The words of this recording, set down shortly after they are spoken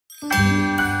Hello,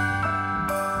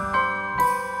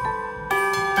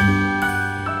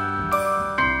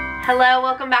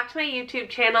 welcome back to my YouTube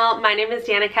channel. My name is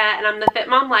Danica and I'm the Fit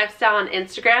Mom Lifestyle on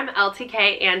Instagram,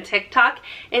 LTK, and TikTok.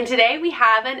 And today we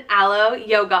have an ALO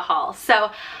yoga haul.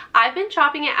 So I've been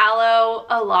shopping at ALO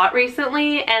a lot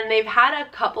recently and they've had a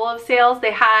couple of sales.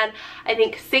 They had, I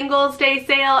think, Singles Day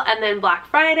sale and then Black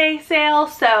Friday sale.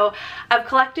 So I've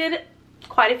collected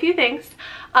quite a few things.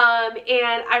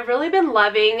 And I've really been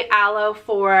loving ALO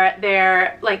for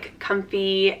their like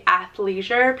comfy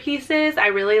athleisure pieces. I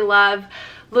really love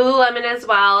Lululemon as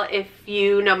well. If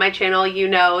you know my channel, you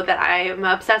know that I am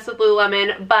obsessed with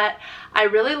Lululemon, but I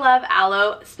really love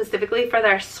ALO specifically for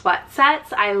their sweat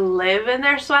sets. I live in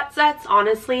their sweat sets.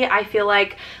 Honestly, I feel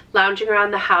like lounging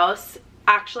around the house.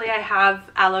 Actually, I have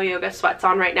ALO yoga sweats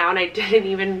on right now and I didn't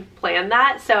even plan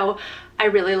that. So I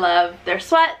really love their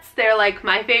sweats. They're like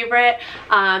my favorite.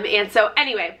 And so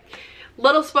anyway,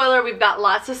 little spoiler, we've got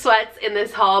lots of sweats in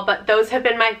this haul, but those have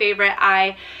been my favorite.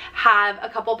 I have a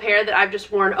couple pair that I've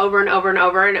just worn over and over and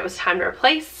over and it was time to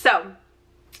replace. So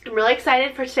I'm really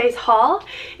excited for today's haul.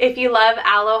 If you love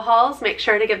ALO hauls, make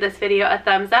sure to give this video a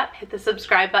thumbs up, hit the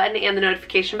subscribe button and the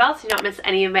notification bell so you don't miss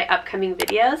any of my upcoming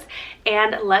videos.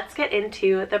 And let's get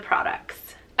into the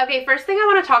products. Okay, first thing I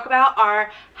want to talk about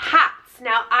are hats.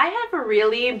 Now, I have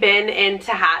really been into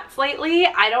hats lately.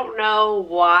 I don't know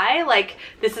why. Like,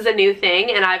 this is a new thing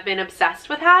and I've been obsessed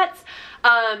with hats.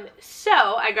 So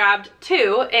I grabbed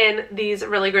two in these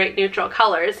really great neutral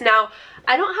colors. Now,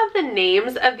 I don't have the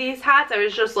names of these hats. I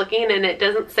was just looking and it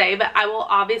doesn't say, but I will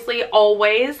obviously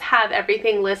always have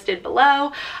everything listed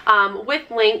below with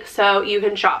links so you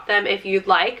can shop them if you'd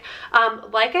like.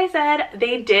 Like I said,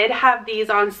 they did have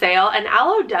these on sale and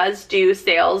ALO does do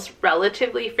sales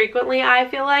relatively frequently, I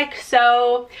feel like.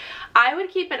 So I would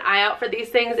keep an eye out for these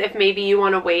things if maybe you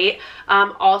want to wait.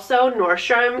 Also,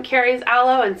 Nordstrom carries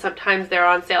ALO and sometimes they're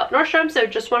on sale at Nordstrom. So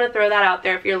just want to throw that out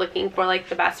there if you're looking for like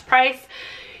the best price.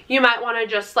 You might want to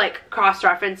just like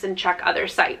cross-reference and check other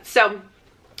sites. So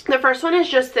the first one is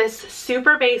just this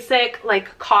super basic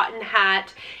like cotton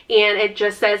hat and it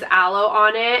just says ALO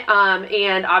on it.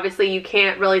 And obviously you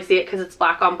can't really see it because it's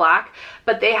black on black,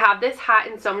 but they have this hat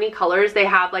in so many colors. They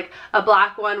have like a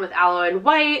black one with ALO and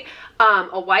white,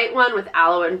 a white one with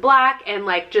ALO and black, and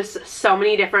like just so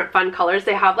many different fun colors.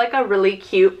 They have like a really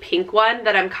cute pink one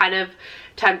that I'm kind of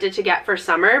tempted to get for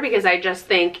summer because I just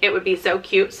think it would be so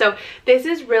cute. So this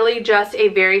is really just a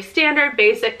very standard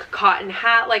basic cotton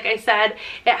hat. Like I said,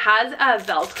 it has a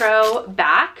Velcro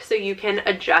back so you can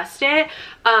adjust it,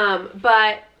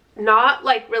 but not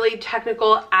like really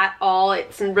technical at all.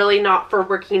 It's really not for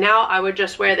working out. I would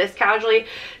just wear this casually.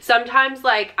 Sometimes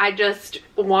like I just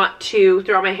want to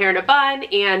throw my hair in a bun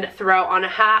and throw on a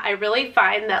hat. I really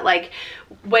find that like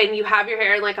when you have your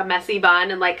hair in like a messy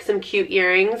bun and like some cute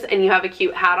earrings and you have a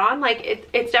cute hat on, like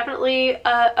it's definitely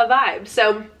a vibe.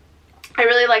 So I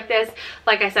really like this.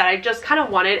 Like I said, I just kind of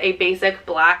wanted a basic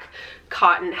black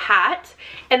cotton hat.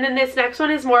 And then this next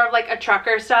one is more of like a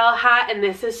trucker style hat and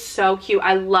this is so cute.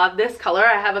 I love this color.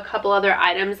 I have a couple other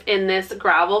items in this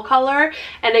gravel color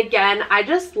and again I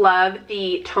just love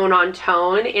the tone on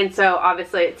tone, and so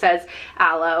obviously it says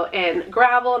ALO and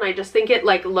gravel and I just think it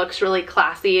like looks really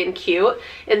classy and cute.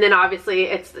 And then obviously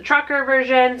it's the trucker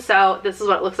version, so this is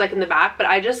what it looks like in the back, but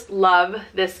I just love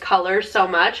this color so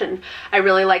much and I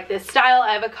really like this style.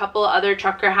 I have a couple other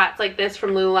trucker hats like this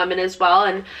from Lululemon as well,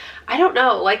 and I don't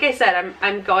know, like I said,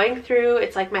 I'm going through,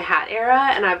 it's like my hat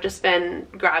era and I've just been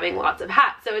grabbing lots of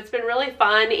hats. So it's been really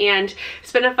fun and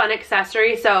it's been a fun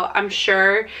accessory. So I'm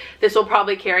sure this will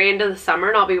probably carry into the summer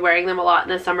and I'll be wearing them a lot in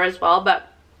the summer as well.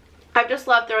 But I've just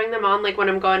loved throwing them on like when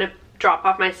I'm going to drop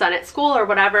off my son at school or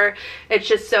whatever. It's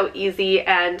just so easy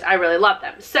and I really love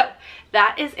them. So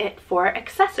that is it for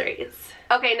accessories.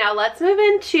 Okay, now let's move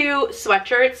into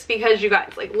sweatshirts because you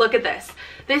guys, like, look at this.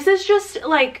 This is just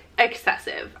like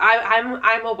excessive.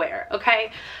 I'm aware,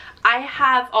 okay? I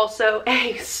have also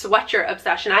a sweatshirt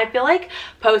obsession. I feel like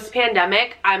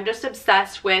post-pandemic, I'm just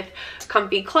obsessed with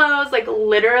comfy clothes. Like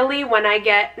literally when I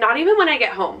get, not even when I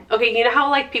get home. Okay, you know how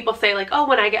like people say like, oh,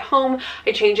 when I get home,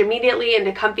 I change immediately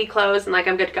into comfy clothes and like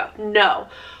I'm good to go. No.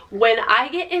 When I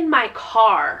get in my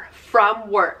car from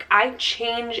work, I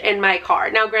change in my car.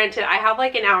 Now granted, I have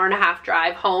like an hour-and-a-half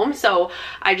drive home, so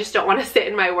I just don't want to sit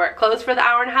in my work clothes for the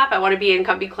hour-and-a-half. I want to be in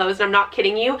comfy clothes, and I'm not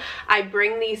kidding you. I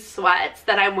bring these sweats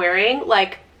that I'm wearing,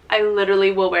 like I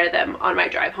literally will wear them on my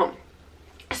drive home.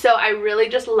 So I really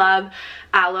just love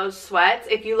Aloe sweats.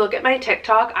 If you look at my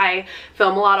TikTok, I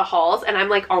film a lot of hauls and I'm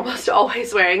like almost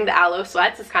always wearing the Aloe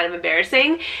sweats. It's kind of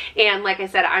embarrassing. And like I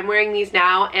said, I'm wearing these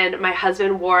now, and my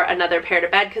husband wore another pair to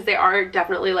bed because they are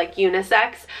definitely like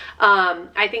unisex.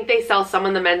 I think they sell some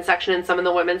in the men's section and some in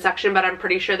the women's section, but I'm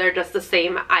pretty sure they're just the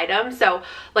same item. So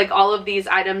like all of these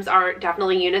items are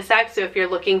definitely unisex. So if you're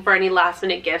looking for any last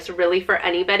minute gifts really for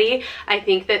anybody, I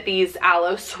think that these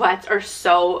Aloe sweats are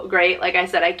so great. Like I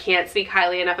said, I can't speak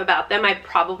highly enough about them. I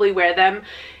probably wear them,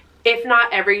 if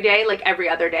not every day, like every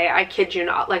other day. I kid you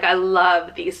not. Like I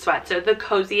love these sweats. They're the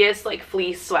coziest like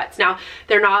fleece sweats. Now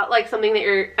they're not like something that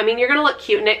you're gonna look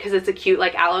cute in it because it's a cute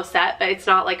like Aloe set, but it's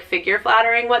not like figure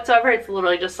flattering whatsoever. It's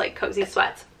literally just like cozy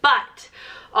sweats. But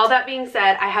all that being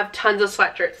said, I have tons of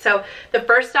sweatshirts. So the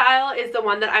first style is the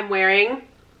one that I'm wearing.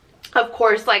 Of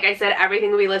course, like I said,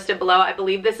 everything will be listed below. I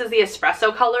believe this is the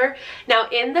Espresso color. Now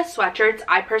in the sweatshirts,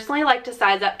 I personally like to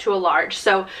size up to a large.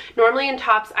 So normally in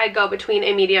tops, I go between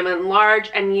a medium and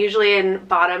large, and usually in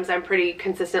bottoms, I'm pretty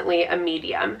consistently a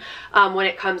medium when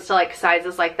it comes to like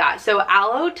sizes like that. So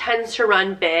Aloe tends to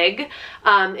run big,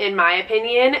 in my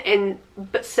opinion. And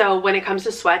so when it comes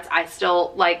to sweats, I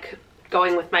still like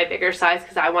going with my bigger size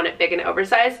because I want it big and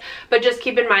oversized. But just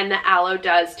keep in mind that Aloe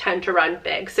does tend to run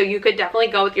big, so you could definitely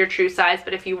go with your true size.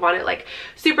 But if you want it like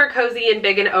super cozy and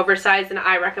big and oversized, then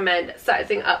I recommend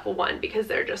sizing up one, because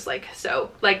they're just like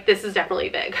so, like this is definitely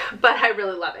big, but I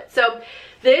really love it. So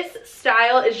this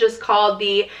style is just called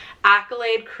the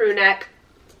Accolade crewneck.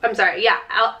 I'm sorry, yeah,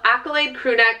 Accolade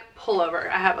crewneck pullover.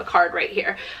 I have a card right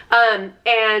here.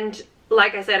 And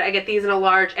like I said, I get these in a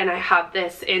large, and I have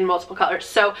this in multiple colors.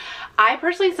 So I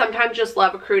personally sometimes just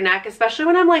love a crew neck, especially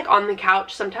when I'm like on the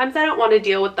couch. Sometimes I don't want to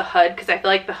deal with the hood because I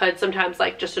feel like the hood sometimes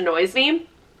like just annoys me.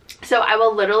 So I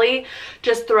will literally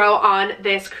just throw on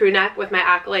this crew neck with my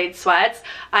Accolade sweats.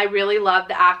 I really love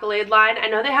the Accolade line. I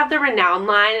know they have the Renown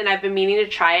line, and I've been meaning to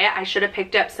try it. I should have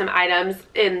picked up some items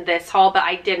in this haul, but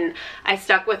I didn't. I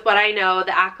stuck with what I know.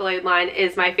 The Accolade line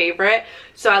is my favorite.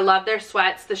 So I love their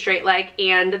sweats, the straight leg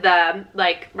and the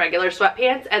like regular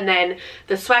sweatpants. And then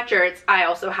the sweatshirts I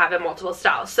also have in multiple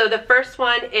styles. So the first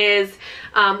one is,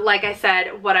 like I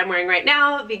said, what I'm wearing right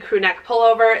now, the crew neck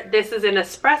pullover. This is in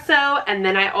Espresso, and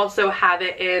then I also have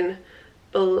it in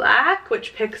black,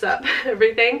 which picks up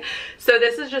everything. So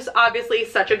this is just obviously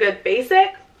such a good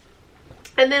basic.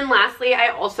 And then lastly, I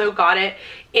also got it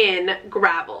in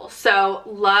gravel. So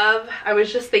love, I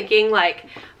was just thinking like,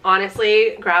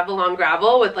 honestly, gravel on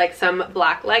gravel with like some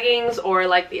black leggings, or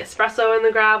like the Espresso in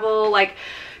the gravel. Like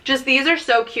just these are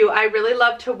so cute. I really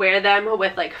love to wear them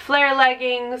with like flare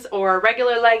leggings or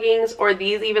regular leggings, or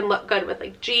these even look good with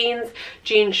like jean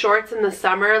shorts in the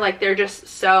summer. Like they're just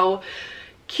so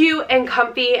cute and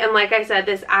comfy. And like I said,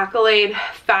 this Accolade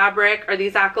fabric, or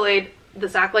this Accolade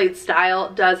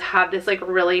style does have this like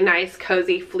really nice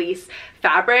cozy fleece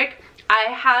fabric. I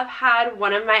have had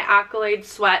one of my Accolade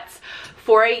sweats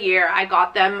for a year. I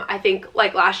got them I think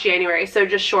like last January, so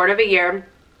just short of a year.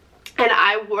 And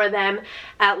I wore them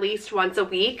at least once a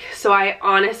week. So I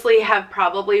honestly have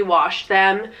probably washed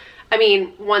them, I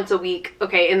mean, once a week,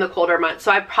 okay, in the colder months.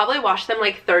 So I probably washed them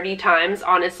like 30 times,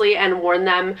 honestly, and worn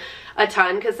them a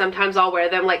ton, because sometimes I'll wear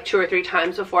them like 2 or 3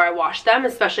 times before I wash them,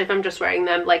 especially if I'm just wearing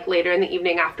them like later in the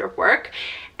evening after work.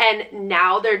 And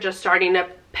now they're just starting to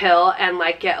pill and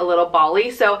like get a little bally.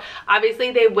 So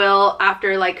obviously they will,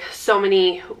 after like so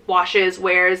many washes,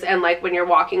 wears, and like when you're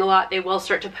walking a lot, they will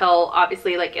start to pill,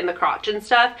 obviously like in the crotch and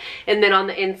stuff. And then on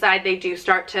the inside they do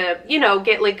start to, you know,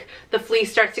 get like the fleece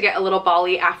starts to get a little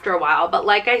bally after a while. But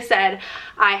like I said,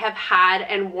 I have had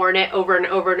and worn it over and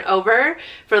over and over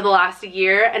for the last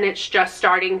year, and it's just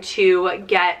starting to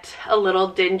get a little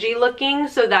dingy looking.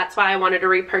 So that's why I wanted to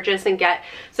repurchase and get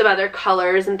some other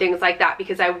colors and things like that,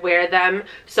 because I wear them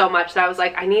so much that I was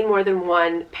like, I need more than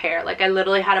one pair. Like I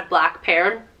literally had a black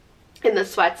pair in the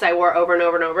sweats I wore over and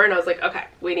over and over, and I was like, okay,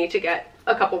 we need to get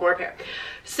a couple more pair.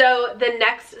 So the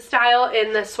next style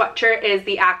in the sweatshirt is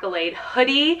the Accolade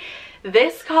hoodie.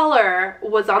 This color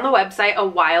was on the website a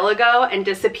while ago and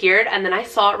disappeared, and then I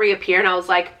saw it reappear and I was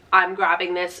like, I'm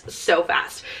grabbing this so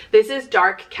fast. This is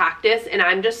dark cactus, and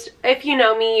I'm just, if you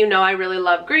know me, you know I really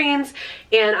love greens,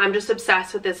 and I'm just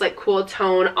obsessed with this like cool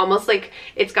tone, almost like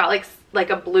it's got like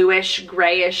a bluish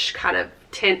grayish kind of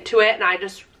tint to it, and I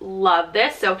just love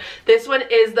this. So this one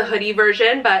is the hoodie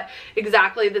version, but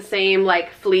exactly the same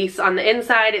like fleece on the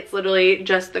inside. It's literally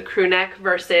just the crew neck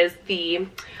versus the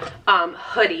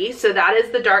hoodie. So that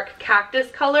is the dark cactus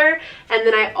color, and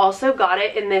then I also got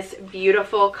it in this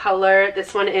beautiful color.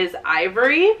 This one is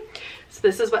Ivory. So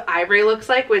this is what Ivory looks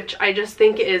like, which I just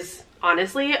think is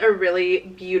honestly a really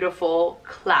beautiful,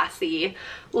 classy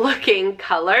looking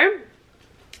color.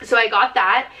 So I got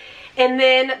that. And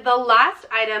then the last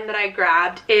item that I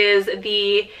grabbed is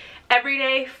the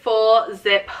Everyday Full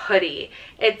Zip Hoodie.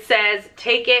 It says,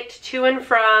 take it to and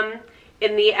from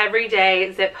in the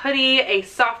Everyday Zip Hoodie, a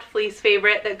soft fleece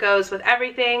favorite that goes with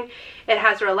everything. It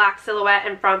has a relaxed silhouette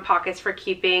and front pockets for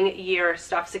keeping your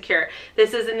stuff secure.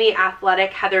 This is in the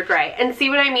athletic heather gray. And see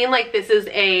what I mean? Like, this is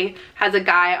has a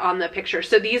guy on the picture.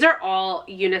 So these are all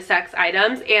unisex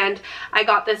items, and I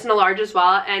got this in a large as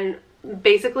well. And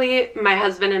basically my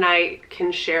husband and I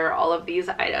can share all of these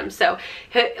items. So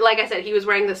like I said, he was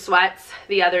wearing the sweats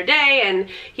the other day, and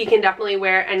he can definitely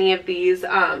wear any of these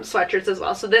sweatshirts as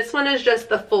well. So this one is just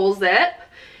the full zip,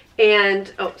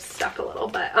 and oh, stuck a little,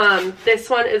 but this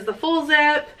one is the full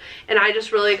zip, and I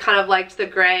just really kind of liked the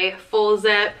gray full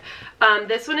zip.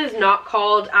 This one is not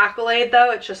called Accolade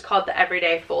though, it's just called the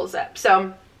Everyday Full Zip.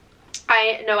 So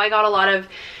I know I got a lot of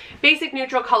basic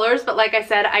neutral colors, but like I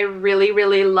said, I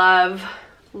really love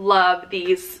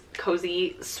these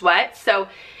cozy sweats. So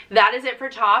that is it for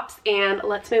tops, and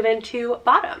let's move into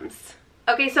bottoms.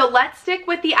 Okay, so let's stick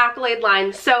with the Accolade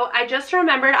line. So I just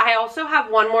remembered I also have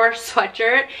one more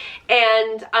sweatshirt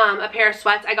and a pair of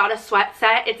sweats. I got a sweat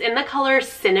set. It's in the color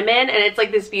cinnamon, and it's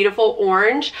like this beautiful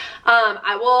orange.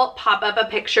 I will pop up a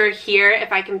picture here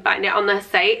if I can find it on the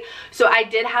site. So I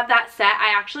did have that set.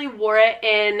 I actually wore it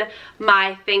in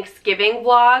my Thanksgiving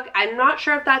vlog. I'm not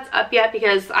sure if that's up yet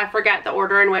because I forget the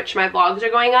order in which my vlogs are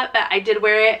going up, but I did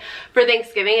wear it for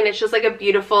Thanksgiving, and it's just like a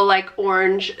beautiful like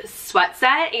orange sweat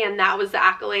set, and that was the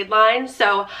Accolade line.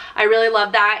 So I really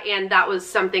love that, and that was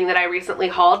something that I recently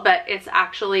hauled, but it's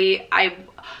actually,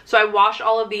 so I wash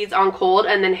all of these on cold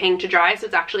and then hang to dry, so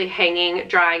it's actually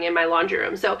drying in my laundry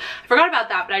room. So I forgot about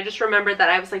that, but I just remembered that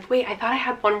I was like, wait, I thought I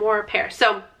had one more pair.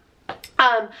 So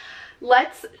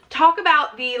let's talk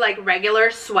about the like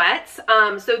regular sweats.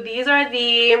 So these are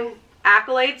the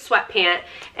Accolade sweat pant,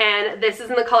 and this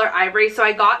is in the color Ivory. So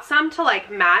I got some to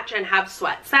like match and have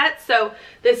sweat sets. So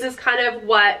this is kind of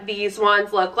what these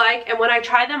ones look like, and when I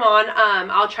try them on,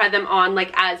 I'll try them on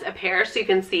like as a pair so you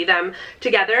can see them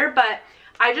together. But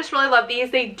I just really love these.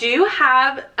 They do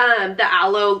have the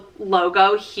Aloe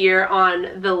logo here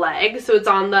on the leg, so it's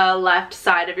on the left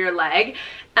side of your leg.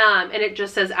 And it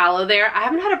just says Aloe there. I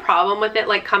haven't had a problem with it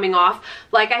like coming off.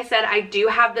 Like I said, I do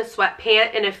have the sweat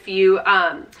pant in a few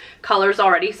colors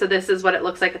already. So this is what it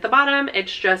looks like at the bottom.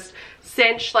 It's just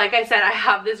cinched. Like I said, I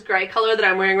have this gray color that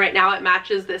I'm wearing right now. It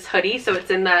matches this hoodie, so it's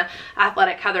in the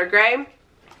athletic heather gray.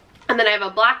 And then I have a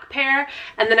black pair,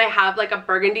 and then I have like a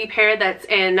burgundy pair that's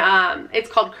in, it's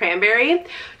called Cranberry.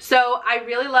 So I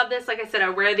really love this. Like I said, I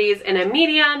wear these in a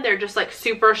medium. They're just like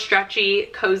super stretchy,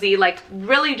 cozy, like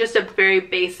really just a very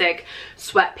basic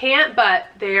sweat pant, but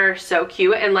they're so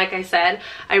cute. And like I said,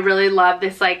 I really love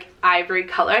this like ivory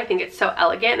color. I think it's so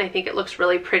elegant, and I think it looks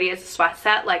really pretty as a sweat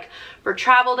set, like for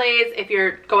travel days, if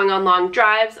you're going on long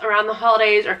drives around the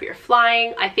holidays, or if you're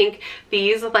flying. I think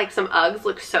these with like some Uggs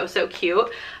look so cute.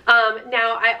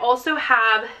 Now I also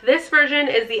have, this version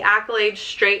is the Accolade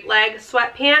straight leg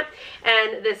sweat pant,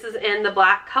 and this is in the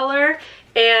black color.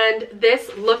 And this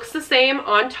looks the same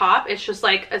on top. It's just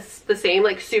like the same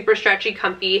like super stretchy,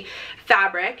 comfy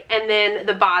fabric. And then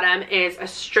the bottom is a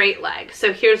straight leg.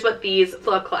 So here's what these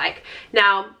look like.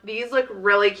 Now these look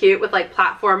really cute with like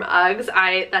platform Uggs.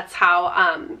 That's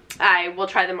how I will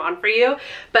try them on for you.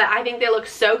 But I think they look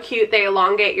so cute. They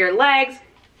elongate your legs.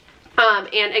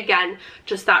 And again,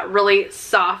 just that really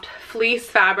soft fleece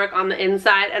fabric on the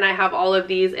inside, and I have all of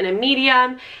these in a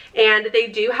medium, and they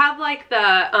do have like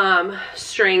the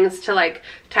strings to like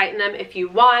tighten them if you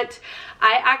want.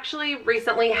 I actually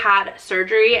recently had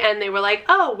surgery, and they were like,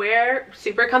 oh, wear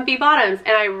super comfy bottoms,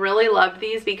 and I really love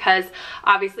these because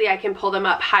obviously I can pull them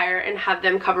up higher and have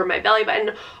them cover my belly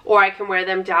button, or I can wear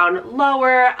them down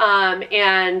lower,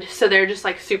 and so they're just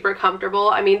like super comfortable.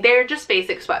 I mean, they're just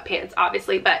basic sweatpants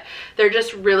obviously, but they're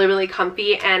just really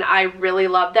comfy, and I really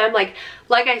love them.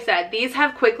 Like I said, these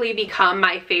have quickly become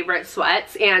my favorite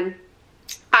sweats, and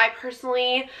I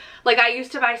personally, like, I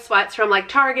used to buy sweats from like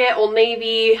Target, Old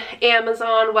Navy,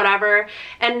 Amazon, whatever,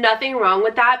 and nothing wrong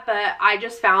with that, but I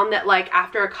just found that like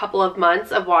after a couple of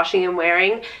months of washing and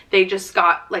wearing, they just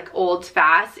got like old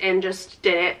fast and just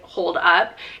didn't hold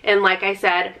up. And like I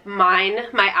said, my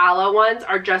Aloe ones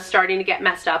are just starting to get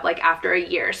messed up like after a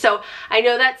year. So I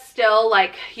know that's still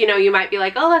like, you know, you might be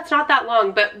like, oh, that's not that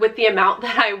long, but with the amount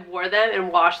that I wore them and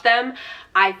washed them,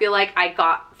 I feel like I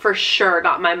got for sure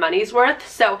got my money's worth.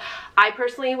 So I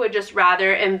personally would just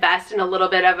rather invest in a little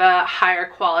bit of a higher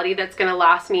quality that's going to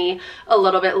last me a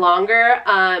little bit longer,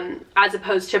 as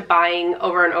opposed to buying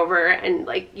over and over. And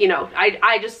like, you know,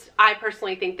 I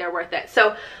personally think they're worth it.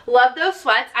 So love those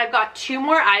sweats. I've got 2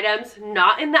 more items,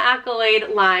 not in the Accolade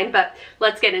line, but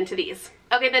let's get into these.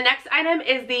 Okay, the next item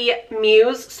is the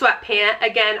Muse sweatpant.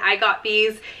 Again, I got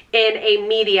these in a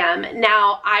medium.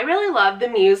 Now, I really love the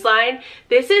Muse line.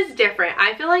 This is different.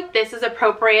 I feel like this is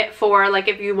appropriate for like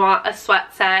if you want a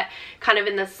sweat set kind of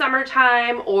in the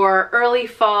summertime or early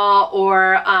fall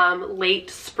or late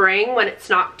spring when it's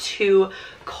not too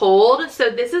cold. So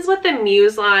this is what the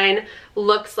Muse line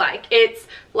looks like. It's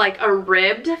like a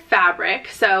ribbed fabric.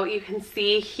 So you can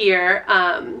see here,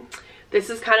 this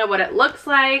is kind of what it looks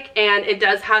like, and it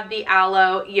does have the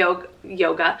ALO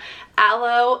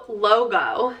ALO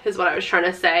logo is what I was trying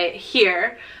to say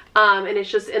here. And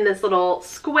it's just in this little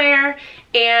square,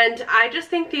 and I just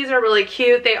think these are really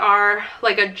cute. They are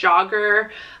like a jogger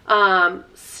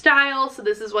style, so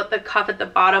this is what the cuff at the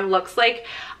bottom looks like.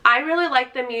 I really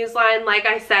like the Muse line. Like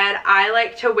I said, I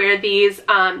like to wear these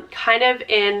kind of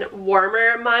in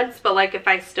warmer months, but like if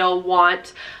I still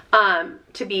want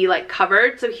to be like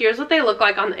covered. So here's what they look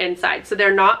like on the inside. So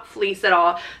they're not fleece at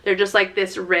all. They're just like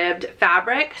this ribbed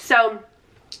fabric. So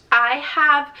I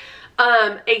have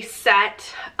a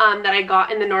set that I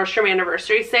got in the Nordstrom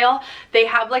anniversary sale. They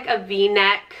have like a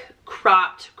V-neck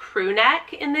cropped crew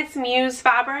neck in this Muse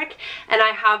fabric, and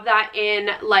I have that in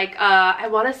like I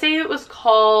want to say it was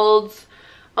called,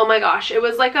 oh my gosh, it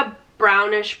was like a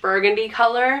brownish burgundy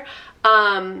color.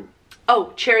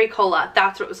 Oh, Cherry Cola,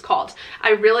 that's what it was called.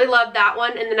 I really love that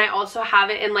one. And then I also have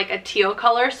it in like a teal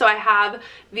color. So I have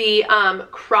the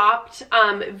cropped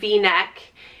V-neck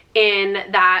in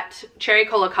that Cherry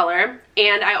Cola color,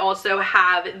 and I also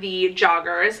have the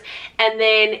joggers. And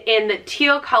then in the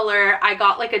teal color, I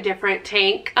got like a different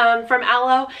tank from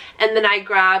ALO, and then I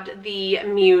grabbed the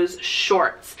Muse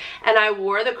shorts. And I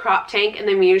wore the crop tank and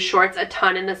the Muse shorts a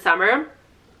ton in the summer.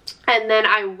 And then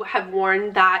I have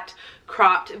worn that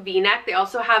cropped V-neck. They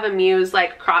also have a Muse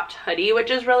like cropped hoodie,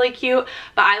 which is really cute,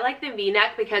 but I like the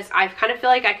V-neck because I kind of feel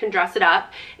like I can dress it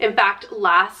up. In fact,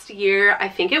 last year, I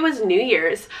think it was New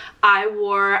Year's, I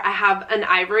have an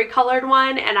ivory colored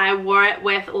one, and I wore it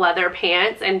with leather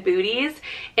pants and booties,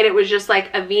 and it was just like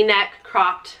a V-neck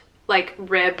cropped like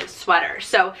ribbed sweater.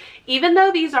 So even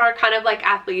though these are kind of like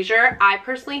athleisure, I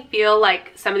personally feel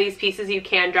like some of these pieces you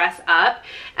can dress up.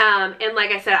 And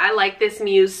like I said, I like this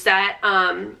Muse set.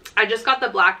 I just got the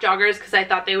black joggers because I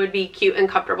thought they would be cute and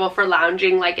comfortable for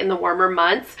lounging like in the warmer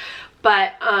months.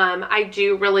 But I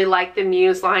do really like the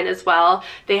Muse line as well.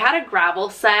 They had a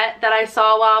gravel set that I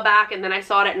saw a while back, and then I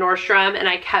saw it at Nordstrom, and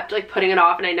I kept like putting it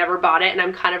off and I never bought it, and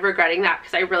I'm kind of regretting that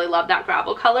because I really love that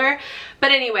gravel color.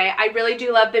 But anyway, I really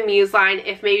do love the Muse line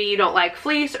if maybe you don't like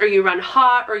fleece, or you run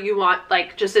hot, or you want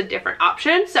like just a different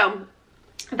option. So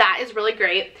that is really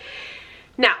great.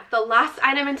 Now, the last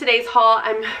item in today's haul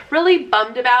I'm really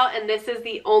bummed about, and this is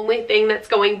the only thing that's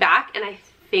going back, and I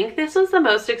think this was the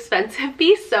most expensive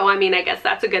piece, so I mean, I guess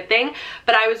that's a good thing,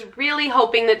 but I was really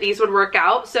hoping that these would work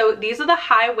out. So these are the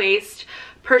high waist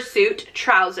Pursuit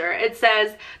trouser. It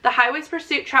says the high waist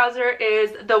Pursuit trouser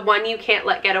is the one you can't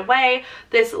let get away.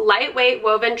 This lightweight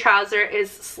woven trouser is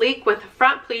sleek with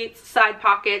front pleats, side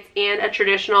pockets, and a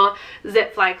traditional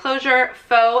zip fly closure.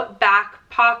 Faux back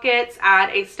pockets add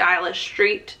a stylish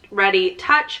street ready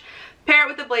touch. Pair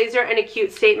it with a blazer and a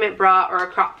cute statement bra or a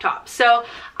crop top. So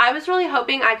I was really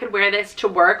hoping I could wear this to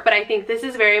work, but I think this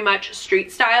is very much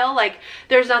street style. Like,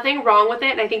 there's nothing wrong with it,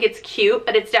 and I think it's cute,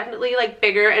 but it's definitely like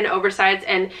bigger and oversized,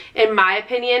 and in my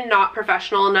opinion, not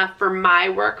professional enough for my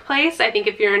workplace. I think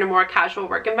if you're in a more casual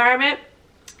work environment,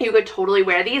 you could totally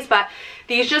wear these, but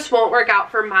these just won't work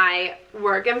out for my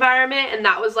work environment, and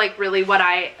that was like really what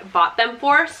I bought them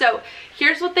for. So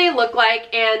here's what they look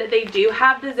like, and they do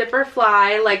have the zipper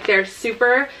fly. Like, they're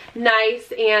super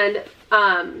nice, and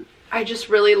I just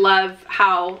really love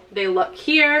how they look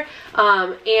here.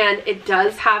 And it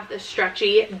does have the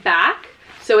stretchy back,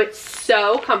 so it's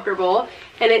so comfortable,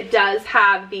 and it does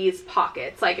have these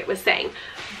pockets like it was saying.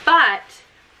 But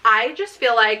I just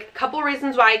feel like a couple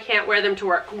reasons why I can't wear them to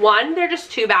work. One, they're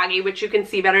just too baggy, which you can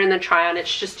see better in the try on.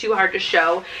 It's just too hard to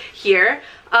show here.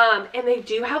 And they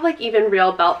do have like even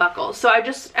real belt buckles. So I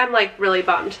just am like really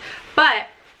bummed. But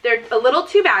they're a little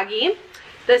too baggy.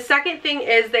 The second thing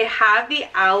is they have the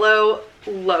ALO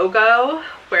logo.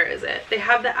 Where is it? They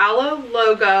have the ALO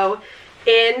logo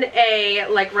in a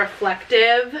like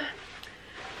reflective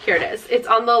here it is. It's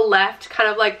on the left, kind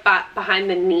of like behind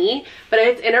the knee, but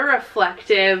it's in a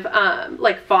reflective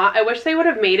like font. I wish they would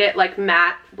have made it like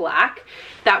matte black.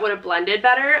 That would have blended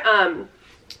better.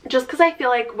 Just because I feel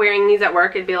like wearing these at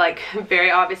work, it'd be like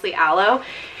very obviously aloe.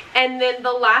 And then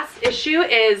the last issue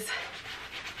is,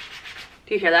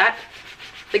 do you hear that?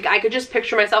 Like I could just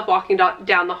picture myself walking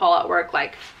down the hall at work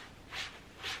like,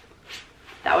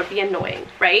 that would be annoying,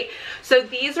 right? So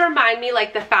these remind me,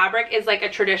 like the fabric is like a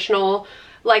traditional,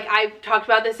 like I've talked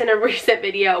about this in a recent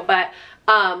video, but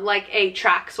like a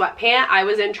track sweatpant. I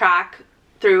was in track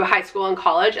through high school and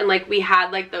college, and like we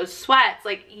had like those sweats,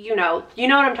 like you know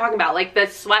what I'm talking about, like the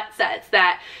sweat sets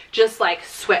that just like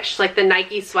swish, like the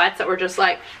Nike sweats that were just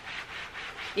like,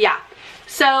 yeah.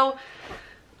 So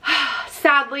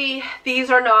sadly,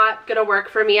 these are not gonna work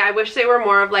for me. I wish they were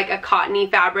more of like a cottony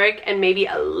fabric and maybe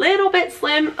a little bit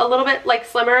slim, a little bit like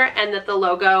slimmer, and that the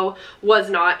logo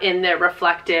was not in the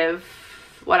reflective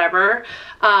whatever.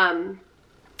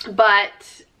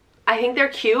 But I think they're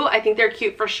cute. I think they're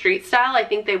cute for street style. I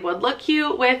think they would look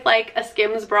cute with like a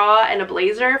Skims bra and a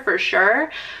blazer for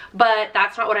sure, but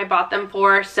that's not what I bought them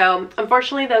for. So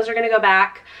unfortunately those are gonna go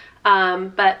back,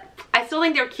 but I still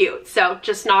think they're cute, so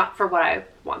just not for what I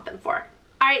want them for.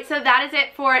 Alright, so that is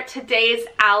it for today's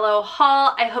Aloe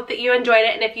haul. I hope that you enjoyed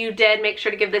it, and if you did, make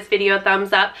sure to give this video a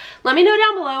thumbs up. Let me know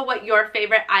down below what your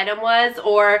favorite item was,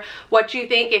 or what you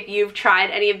think if you've tried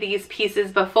any of these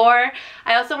pieces before.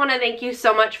 I also want to thank you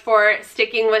so much for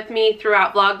sticking with me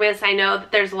throughout Vlogmas. I know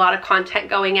that there's a lot of content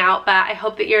going out, but I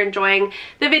hope that you're enjoying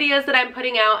the videos that I'm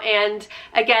putting out, and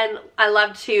again, I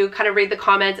love to kind of read the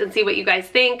comments and see what you guys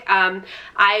think.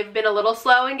 I've been a little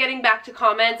slow in getting back to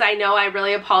comments. I know, I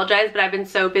really apologize, but I've been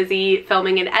so busy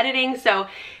filming and editing, so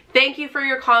thank you for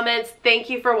your comments. Thank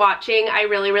you for watching. I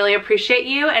really, really appreciate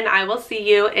you, and I will see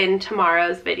you in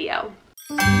tomorrow's video.